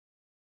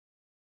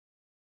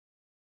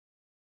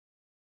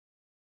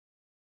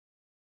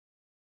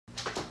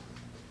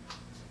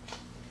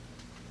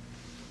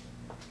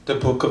The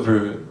Book of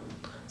Ruth.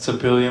 It's a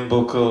brilliant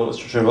book of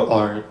illustrative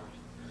art.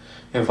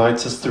 It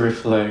invites us to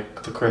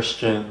reflect, the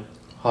Christian,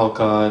 how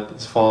God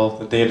is involved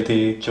in the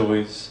day-to-day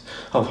joys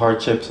of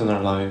hardships in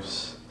our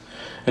lives.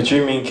 The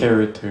three main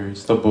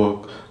characters, the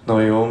book,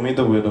 Naomi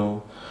the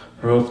widow,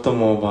 Ruth the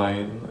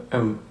Moabite,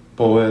 and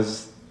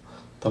Boaz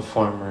the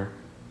farmer.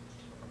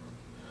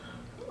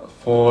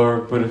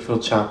 Four beautiful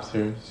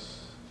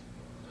chapters.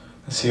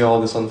 Let's see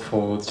all this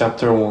unfold.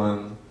 Chapter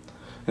 1.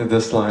 In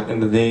this line, in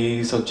the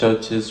days of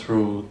Judges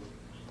ruled,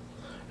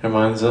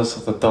 reminds us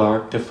of the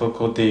dark,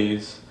 difficult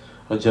days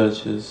of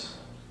Judges.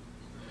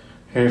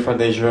 Here for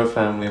the Israel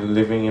family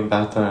living in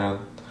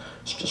Bethlehem,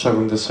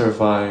 struggling to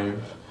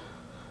survive,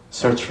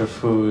 search for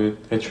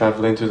food, they're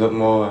traveling to the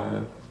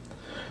Moab.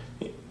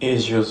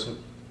 Israel's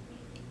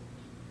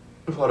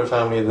father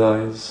family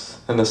dies,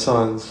 and the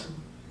sons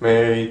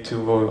married to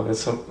Ruth,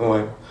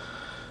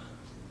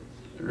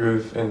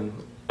 and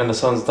the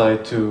sons die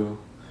too,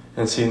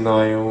 and see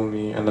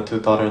Naomi and the two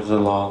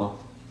daughters-in-law.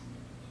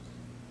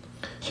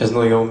 She has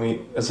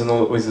Naomi doesn't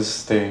always to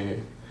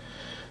stay.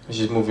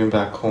 She's moving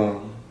back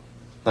home.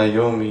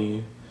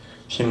 Naomi,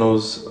 she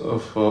knows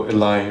of a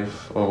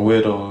life or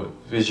widow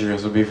of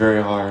Israel would be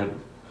very hard.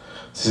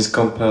 She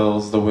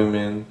compels the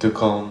women to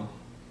come.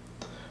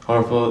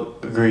 However,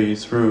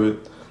 agrees.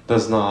 Ruth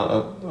does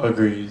not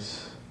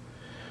agrees.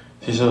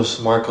 She shows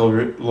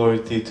remarkable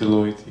loyalty to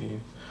loyalty.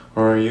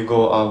 Where you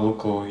go, I will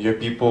go. Your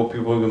people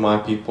will be my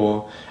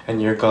people,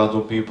 and your God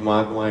will be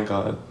my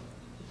God.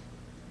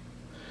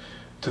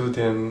 To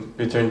them,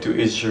 return to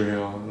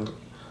Israel.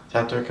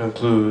 Chapter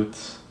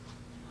concludes,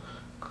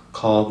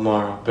 called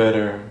Mara,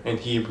 better in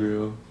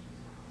Hebrew.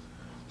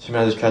 She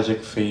met a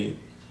tragic fate.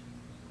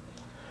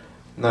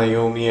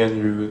 Naomi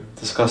and Ruth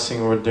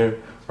discussing where they're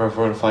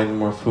going to find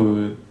more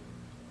food.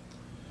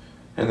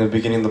 In the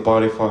beginning of the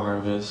barley for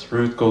harvest,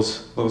 Ruth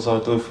goes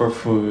out to look for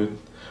food.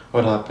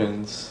 What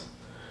happens?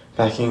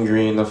 Packing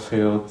grain in the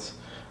fields.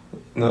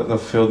 The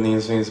field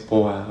names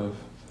Boaz.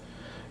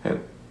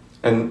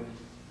 And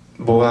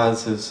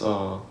Boaz is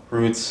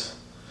Ruth's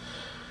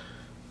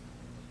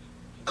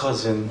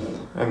cousin,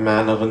 a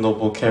man of a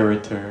noble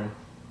character,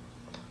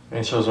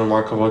 and shows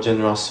remarkable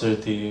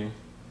generosity.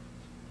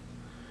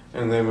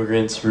 And the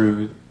immigrants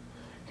Ruth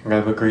can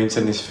grab the grains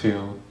in his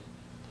field.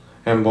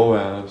 And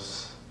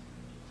Boaz,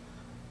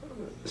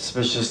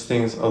 suspicious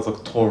things of the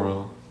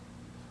Torah,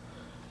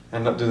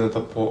 and not doing of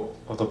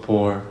the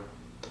poor.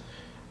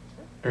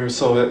 We're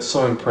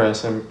so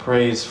impressed and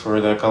praised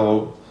for that.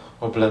 God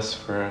will bless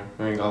her,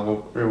 and God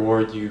will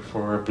reward you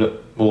for her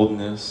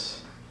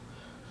boldness.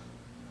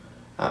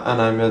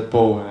 And I met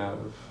Boaz.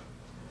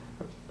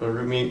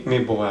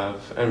 Meet Boaz,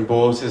 and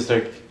Boaz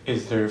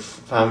is their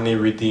family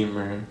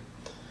redeemer.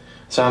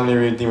 Family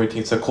redeemer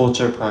teaches a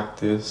culture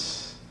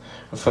practice.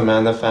 If a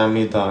man, the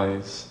family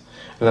dies,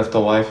 left a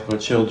wife or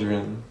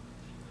children,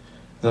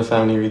 the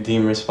family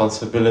redeem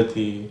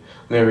responsibility,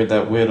 marry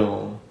that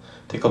widow,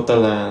 take up the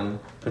land,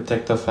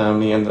 protect the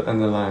family and the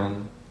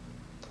land.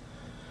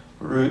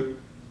 Ruth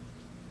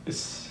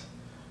is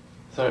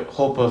the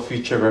hope of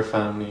future of her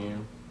family.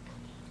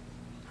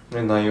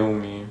 And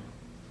Naomi.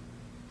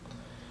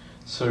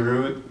 So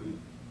Ruth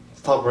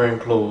stopped wearing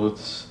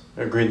clothes,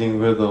 a grieving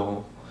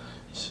widow.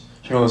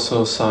 She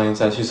also signs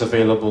that she's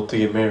available to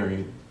get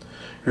married.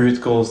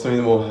 Ruth goes to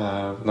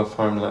Moab, the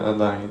farmland at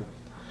night,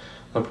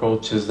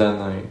 approaches that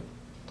night,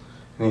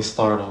 and he's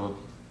startled.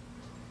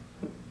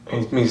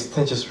 And it makes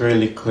things just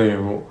really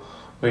clear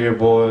where your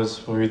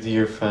Boaz will redeem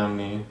your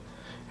family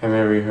and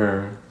marry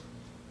her.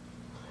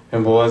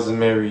 And Boaz is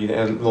married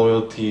and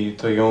loyalty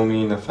to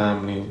Naomi and the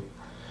family,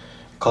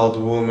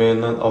 called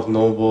woman of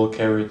noble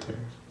character.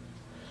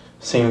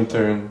 Same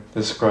term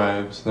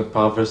describes in the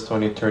Proverbs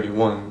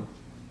 20:31.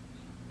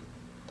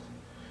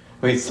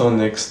 Wait till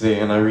next day,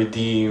 and I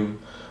redeem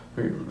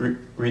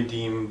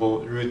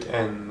both Ruth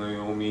and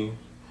Naomi.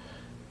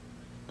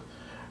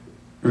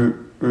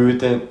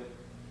 Ruth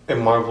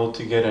and marvel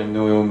together,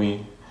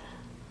 Naomi.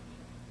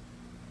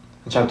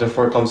 And chapter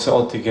 4 comes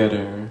all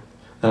together.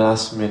 The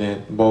last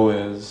minute,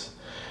 Boaz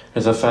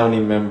is a family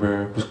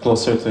member who's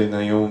closer to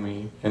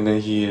Naomi, and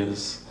then he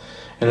is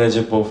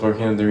eligible for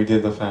him to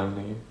redeem the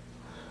family.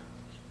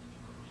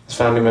 His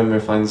family member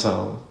finds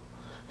out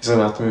he's going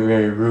to have to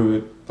marry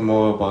Ruth, the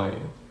Moabite,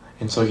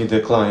 and so he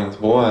declines.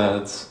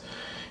 Boaz,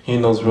 he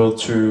knows real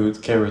true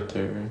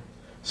character,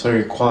 so he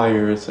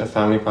requires a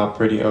family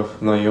property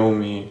of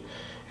Naomi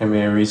and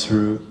marries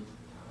Ruth.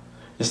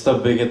 It's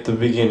at the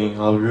beginning,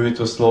 how Ruth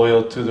was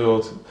loyal to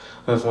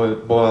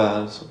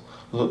Boaz.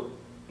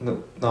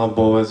 Now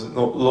Boaz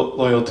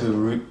loyal to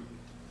Ruth,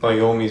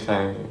 Naomi's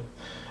family.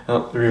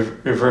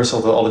 Reversal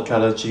of all the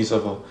tragedies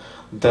of the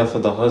death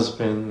of the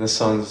husband, the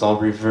sons all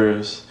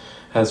reversed,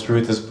 as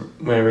Ruth is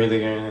married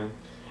again,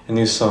 a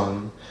new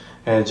son,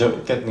 and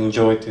getting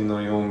joy to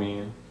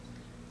Naomi.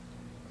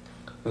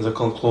 And the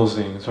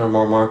closing is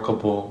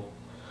remarkable.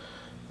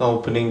 The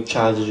opening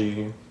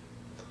tragedy,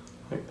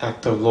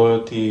 act of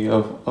loyalty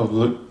of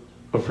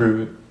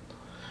Ruth.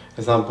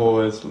 It's not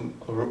Boaz.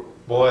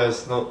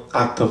 Boaz, not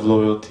act of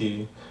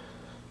loyalty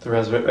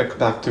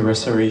back to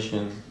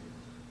restoration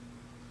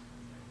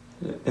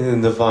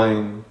in the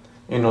divine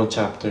in all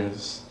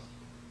chapters.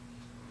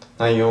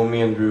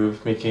 Naomi and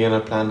Ruth making a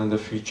plan in the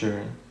future,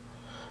 and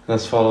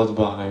that's followed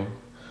by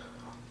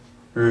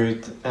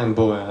Ruth and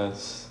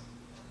Boaz.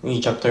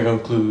 Each chapter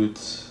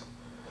concludes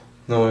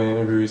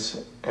knowing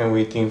Ruth and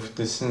waiting for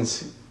this.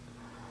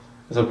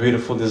 It's a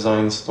beautiful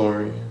design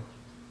story.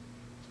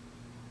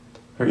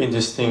 Very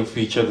interesting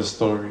feature of the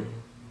story.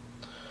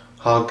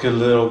 How good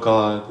little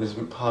God is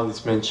how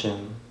it's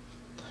mentioned.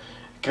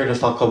 I care to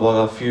talk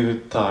about a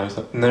few times.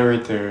 The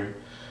narrator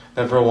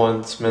never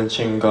once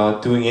mentioned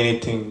God doing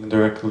anything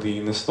directly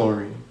in the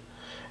story.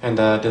 And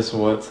that is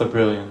what's the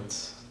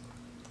brilliance.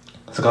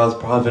 So God's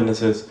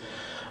providence is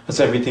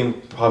everything,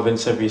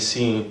 providence, every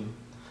scene,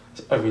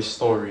 every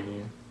story.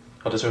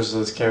 How the sources of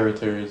his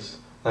characters.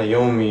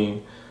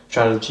 Naomi,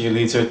 strategy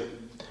leads her,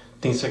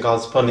 thinks that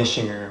God's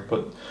punishing her,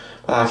 but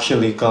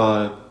actually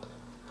God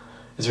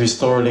is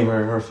restoring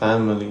her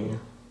family.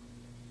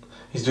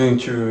 He's doing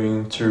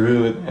true to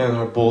Ruth and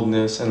her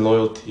boldness and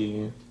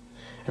loyalty,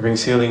 and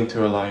brings healing to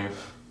her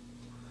life.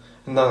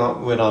 And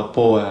not without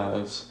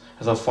Boaz,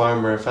 as a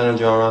farmer, a fan of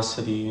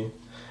generosity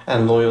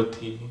and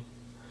loyalty.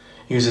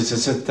 He uses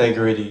his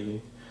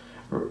integrity,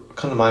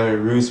 combined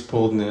with Ruth's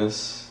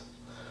boldness,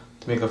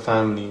 to make a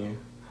family.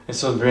 And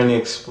so it really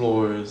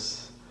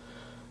explores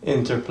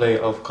interplay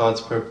of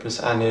God's purpose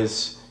and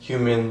his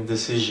human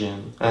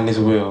decision and his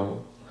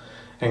will.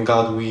 And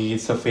God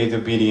weeds the faith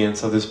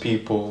obedience of his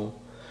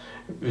people,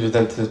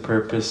 redemptive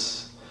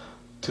purpose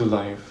to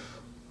life.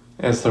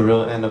 And it's the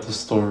real end of the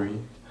story.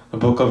 The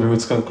book of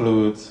Ruth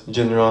concludes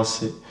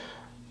generosity,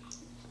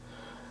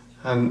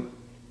 and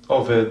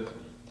Obed,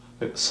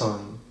 the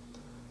son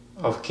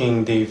of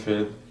King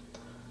David,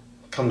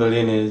 from the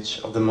lineage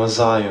of the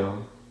Messiah.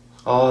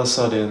 All of a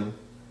sudden,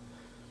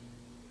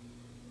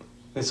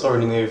 these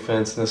ordinary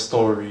events in the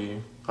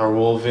story are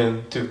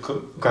woven to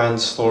grand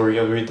story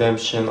of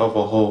redemption of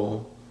a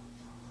whole.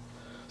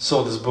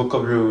 So this book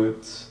of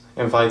Ruth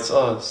invites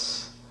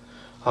us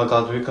how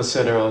God will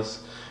consider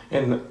us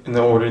in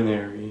the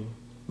ordinary,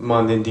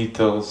 mundane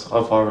details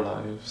of our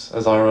lives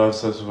as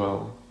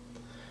well.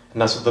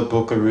 And that's what the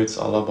book of Ruth is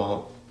all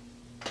about.